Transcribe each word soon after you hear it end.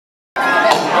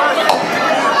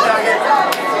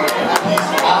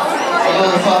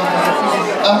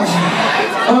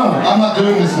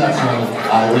doing this next one.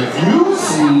 I refuse.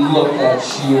 See, look at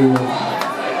you.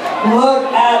 Look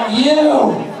at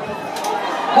you!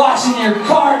 Watching your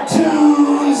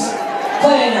cartoons,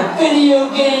 playing your video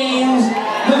games,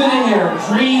 living in your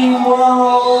dream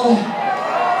world.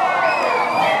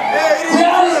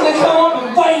 Reality's gonna come up and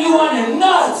bite you on your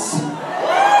nuts.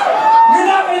 You're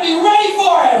not gonna be ready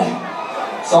for it.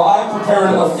 So I've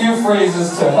prepared a few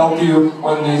phrases to help you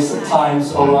when these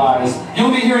times arise. You'll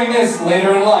be hearing this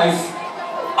later in life.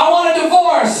 I want a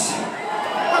divorce.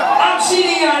 I'm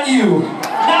cheating on you.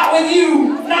 Not with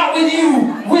you, not with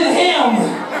you, with him.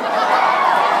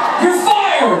 You're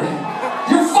fired.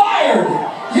 You're fired.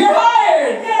 You're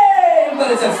hired. Yay!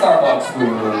 But it's at Starbucks.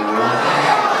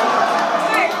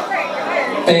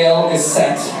 Bail is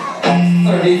set.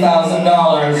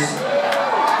 $30,000.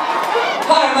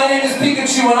 Hi, my name is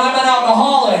Pikachu and I'm an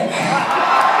alcoholic.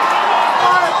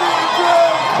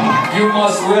 You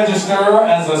must register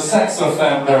as a sex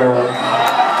offender.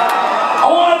 I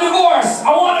want a divorce!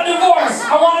 I want a divorce!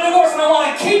 I want a divorce and I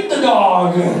want to keep the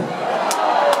dog!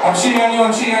 I'm cheating on you,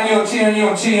 I'm cheating on you, I'm cheating on you,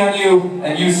 I'm cheating on you.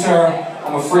 And you, sir,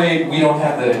 I'm afraid we don't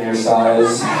have that in your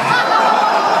size.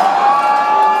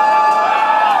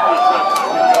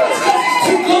 It's because he's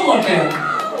too good looking.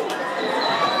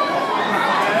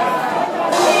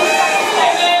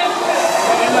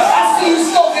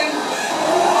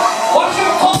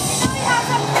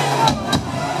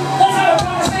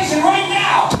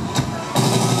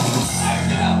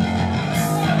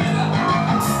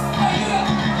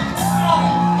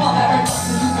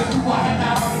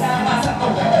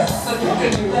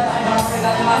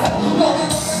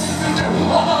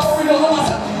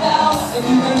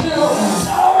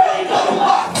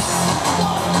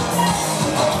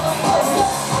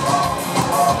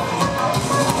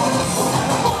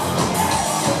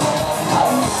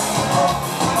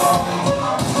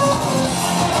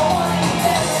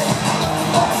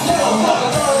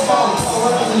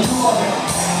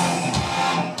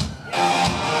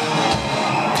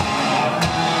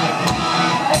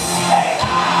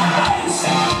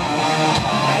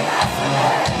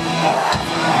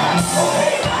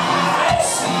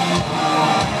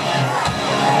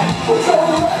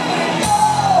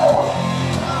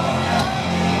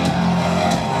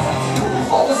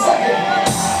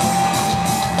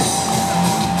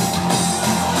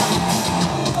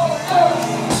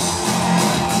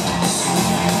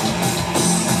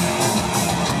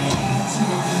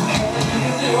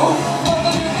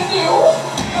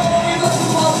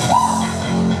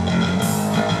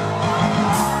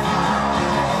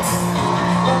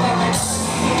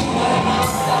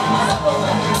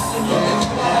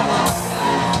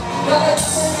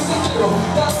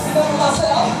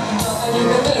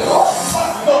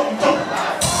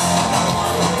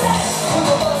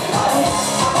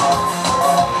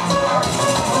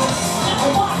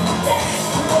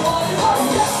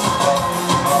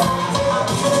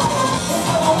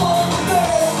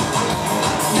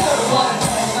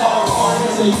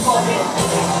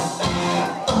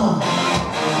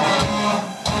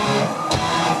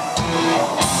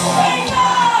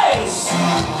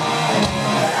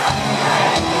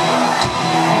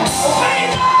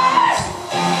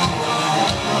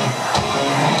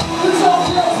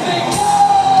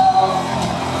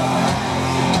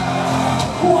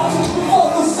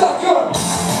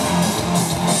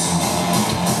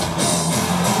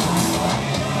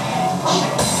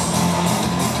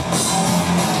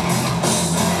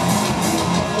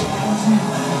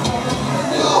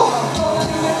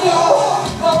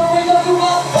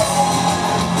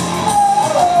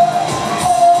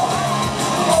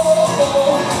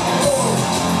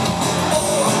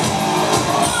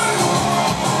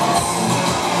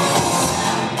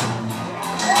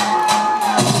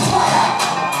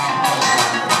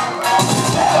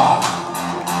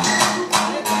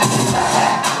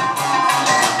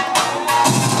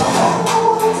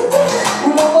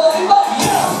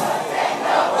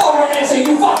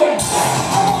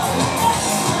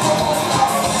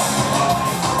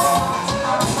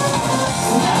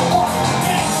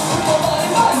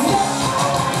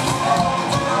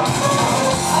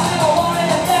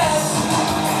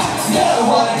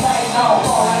 Yeah,